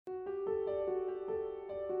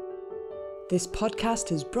This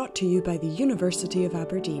podcast is brought to you by the University of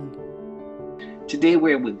Aberdeen. Today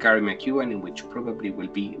we're with Gary McEwan, in which probably will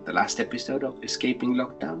be the last episode of Escaping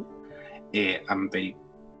Lockdown. I'm very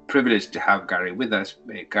privileged to have Gary with us.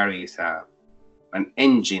 Gary is an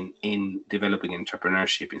engine in developing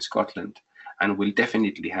entrepreneurship in Scotland and will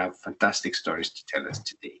definitely have fantastic stories to tell us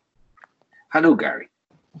today. Hello, Gary.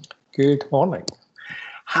 Good morning.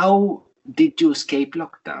 How did you escape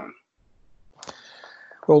lockdown?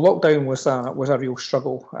 Well, lockdown was a real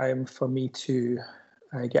struggle for me to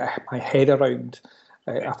get my head around.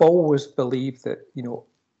 I've always believed that,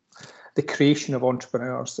 the creation of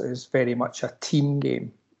entrepreneurs is very much a team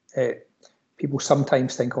game. People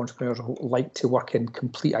sometimes think entrepreneurs like to work in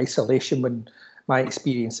complete isolation, when my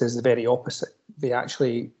experience is the very opposite. They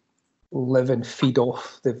actually live and feed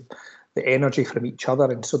off the energy from each other.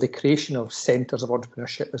 And so the creation of centres of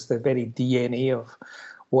entrepreneurship is the very DNA of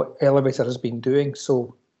what Elevator has been doing.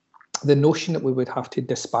 So the notion that we would have to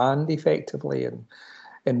disband effectively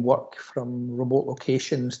and work from remote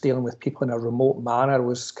locations, dealing with people in a remote manner,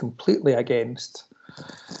 was completely against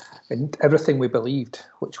and everything we believed,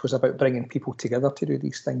 which was about bringing people together to do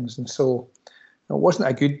these things. And so it wasn't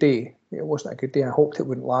a good day. It wasn't a good day. I hoped it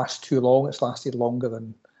wouldn't last too long. It's lasted longer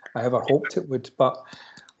than I ever hoped it would. But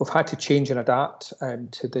we've had to change and adapt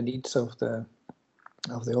to the needs of the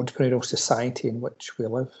entrepreneurial society in which we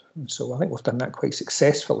live. And so I think we've done that quite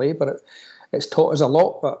successfully, but it's taught us a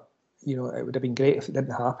lot. But, it would have been great if it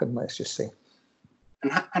didn't happen, let's just say.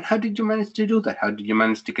 And how did you manage to do that? How did you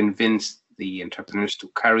manage to convince the entrepreneurs to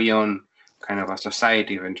carry on kind of a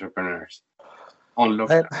society of entrepreneurs on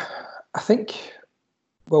lockdown? I think,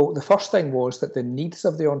 well, the first thing was that the needs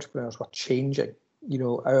of the entrepreneurs were changing.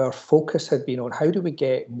 Our focus had been on how do we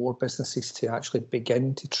get more businesses to actually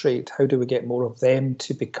begin to trade? How do we get more of them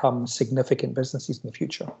to become significant businesses in the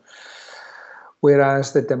future?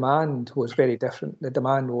 Whereas the demand was very different. The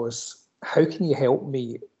demand was, how can you help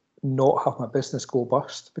me not have my business go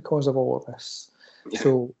bust because of all of this? Yeah.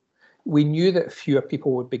 So we knew that fewer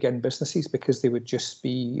people would begin businesses because they would just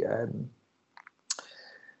be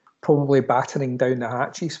probably battering down the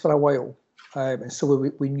hatches for a while. And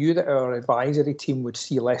so we knew that our advisory team would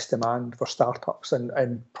see less demand for startups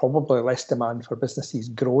and probably less demand for businesses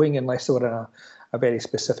growing unless they were in a very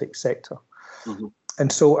specific sector. Mm-hmm.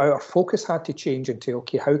 And so our focus had to change into,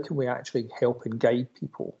 okay, how can we actually help and guide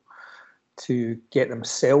people to get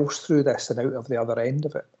themselves through this and out of the other end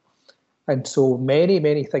of it? And so many,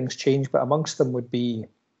 many things changed, but amongst them would be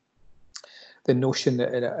the notion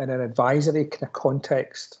that in an advisory kind of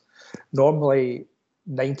context, normally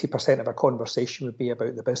 90% of a conversation would be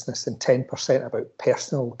about the business and 10% about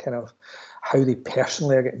personal, kind of how they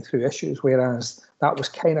personally are getting through issues, whereas that was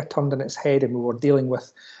kind of turned on its head, and we were dealing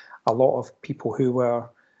with a lot of people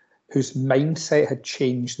whose mindset had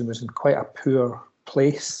changed and was in quite a poor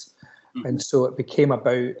place. Mm-hmm. And so it became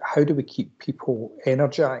about how do we keep people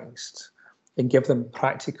energized and give them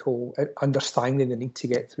practical understanding they need to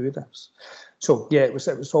get through this. So yeah, it was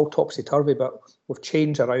all topsy-turvy, but we've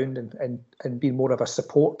changed around and been more of a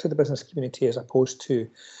support to the business community as opposed to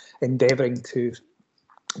endeavouring to,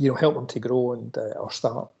 help them to grow and or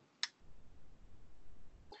start.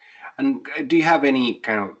 And do you have any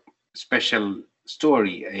kind of special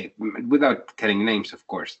story, without telling names, of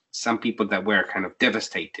course, some people that were kind of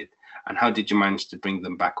devastated, and how did you manage to bring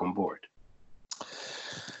them back on board?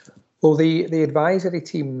 Well, the advisory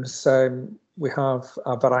teams, we have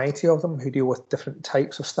a variety of them who deal with different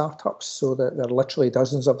types of startups. So that there are literally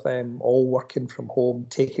dozens of them, all working from home,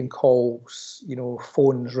 taking calls,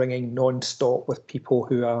 phones ringing non-stop with people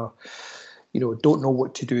who are, don't know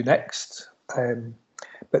what to do next.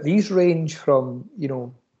 But these range from,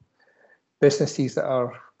 businesses that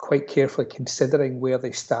are quite carefully considering where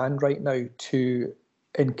they stand right now to,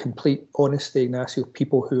 in complete honesty, Ignacio,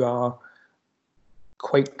 people who are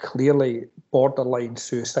quite clearly borderline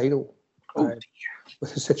suicidal with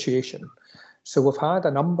the situation. So we've had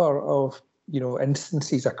a number of,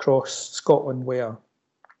 instances across Scotland where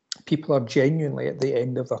people are genuinely at the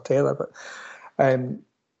end of their tether. But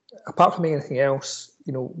apart from anything else,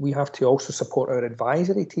 we have to also support our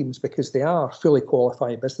advisory teams because they are fully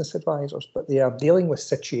qualified business advisors, but they are dealing with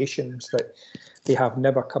situations that they have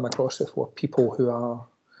never come across before. People who are,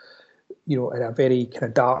 in a very kind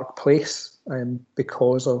of dark place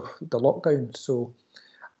because of the lockdown. So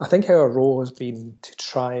I think our role has been to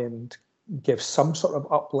try and give some sort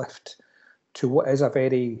of uplift to what is a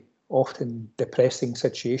very often depressing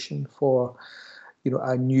situation for,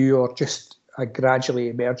 a new or just a gradually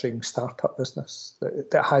emerging startup business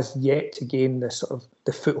that has yet to gain the sort of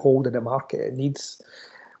the foothold in the market it needs.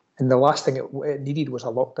 And the last thing it needed was a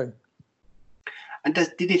lockdown. And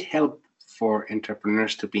did it help for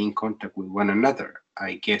entrepreneurs to be in contact with one another.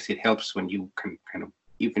 I guess it helps when you can kind of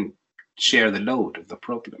even share the load of the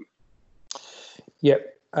problem. Yeah,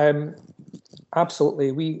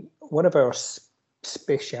 absolutely. One of our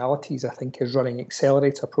specialities, I think, is running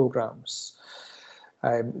accelerator programs.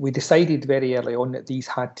 We decided very early on that these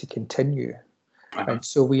had to continue. And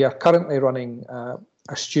so we are currently running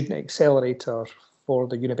a student accelerator for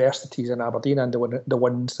the universities in Aberdeen and the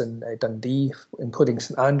ones in Dundee, including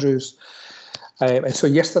St Andrews. And so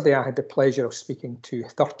yesterday I had the pleasure of speaking to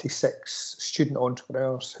 36 student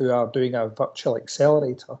entrepreneurs who are doing a virtual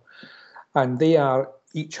accelerator, and they are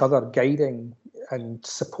each other guiding and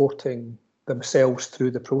supporting themselves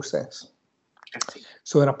through the process.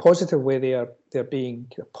 So in a positive way, they're being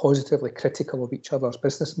positively critical of each other's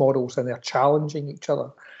business models, and they're challenging each other.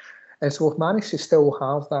 And so we've managed to still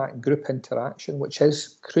have that group interaction, which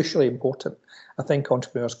is crucially important. I think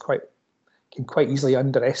entrepreneurs can quite easily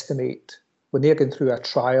underestimate when they're going through a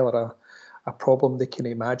trial or a problem. They can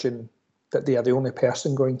imagine that they are the only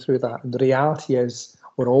person going through that. And the reality is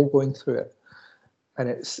we're all going through it. And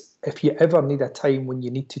it's, if you ever need a time when you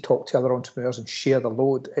need to talk to other entrepreneurs and share the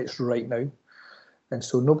load, it's right now. And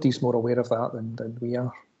so nobody's more aware of that than we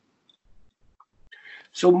are.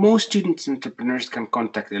 So most students and entrepreneurs can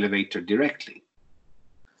contact Elevator directly?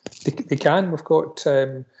 They can. We've got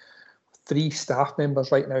 3 staff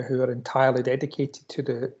members right now who are entirely dedicated to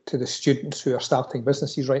the students who are starting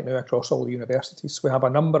businesses right now across all the universities. We have a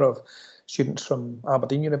number of students from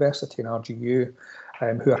Aberdeen University and RGU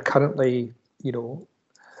who are currently,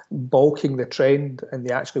 balking the trend, and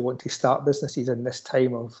they actually want to start businesses in this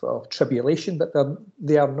time of tribulation, but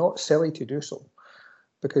they are not silly to do so,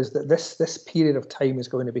 because this period of time is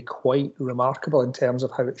going to be quite remarkable in terms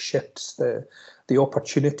of how it shifts the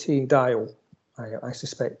opportunity dial, I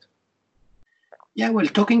suspect. Yeah, well,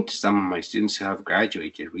 talking to some of my students who have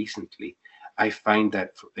graduated recently, I find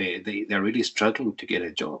that they're really struggling to get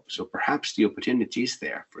a job. So perhaps the opportunity is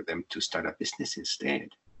there for them to start a business instead.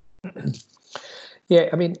 Yeah,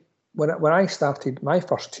 I mean, when I started, my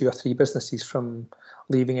first 2 or 3 businesses from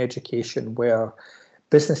leaving education were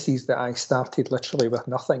businesses that I started literally with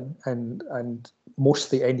nothing and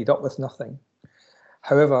mostly ended up with nothing.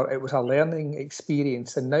 However, it was a learning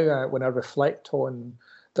experience. And now when I reflect on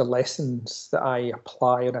the lessons that I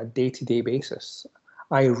apply on a day-to-day basis,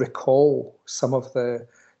 I recall some of the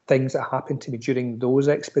things that happened to me during those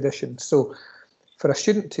expeditions. So for a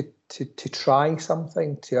student to try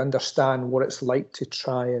something, to understand what it's like to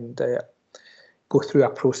try and go through a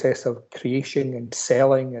process of creation and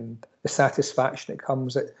selling and the satisfaction that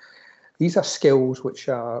comes, these are skills which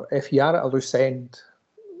are, if you are at a loose end,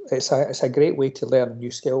 it's a great way to learn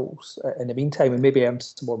new skills in the meantime and maybe earn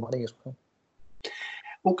some more money as well.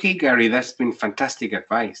 Okay, Gary, that's been fantastic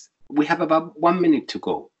advice. We have about 1 minute to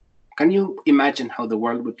go. Can you imagine how the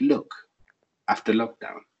world would look after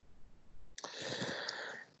lockdown?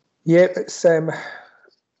 Yeah, it's.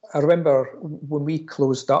 I remember when we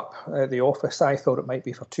closed up the office, I thought it might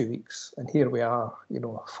be for 2 weeks, and here we are,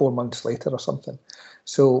 4 months later or something.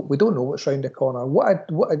 So we don't know what's round the corner.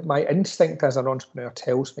 What my instinct as an entrepreneur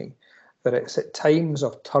tells me that it's at times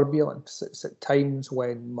of turbulence. It's at times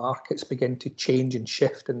when markets begin to change and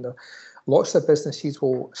shift, and lots of businesses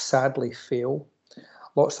will sadly fail.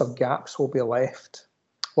 Lots of gaps will be left.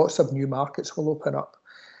 Lots of new markets will open up.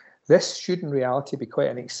 This should in reality be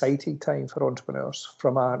quite an exciting time for entrepreneurs.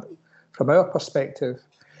 From our perspective,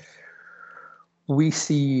 we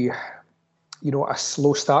see, a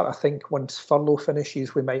slow start. I think once furlough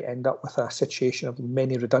finishes, we might end up with a situation of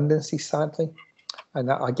many redundancies, sadly. And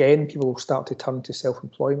that, again, people will start to turn to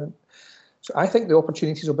self-employment. So I think the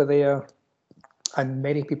opportunities will be there, and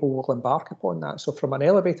many people will embark upon that. So from an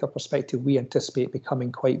Elevator perspective, we anticipate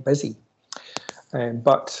becoming quite busy.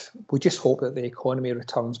 But we just hope that the economy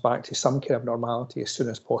returns back to some kind of normality as soon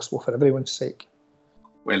as possible for everyone's sake.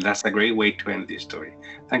 Well, that's a great way to end this story.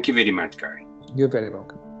 Thank you very much, Gary. You're very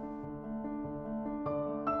welcome.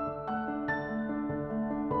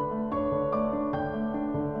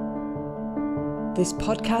 This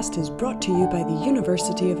podcast is brought to you by the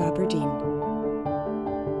University of Aberdeen.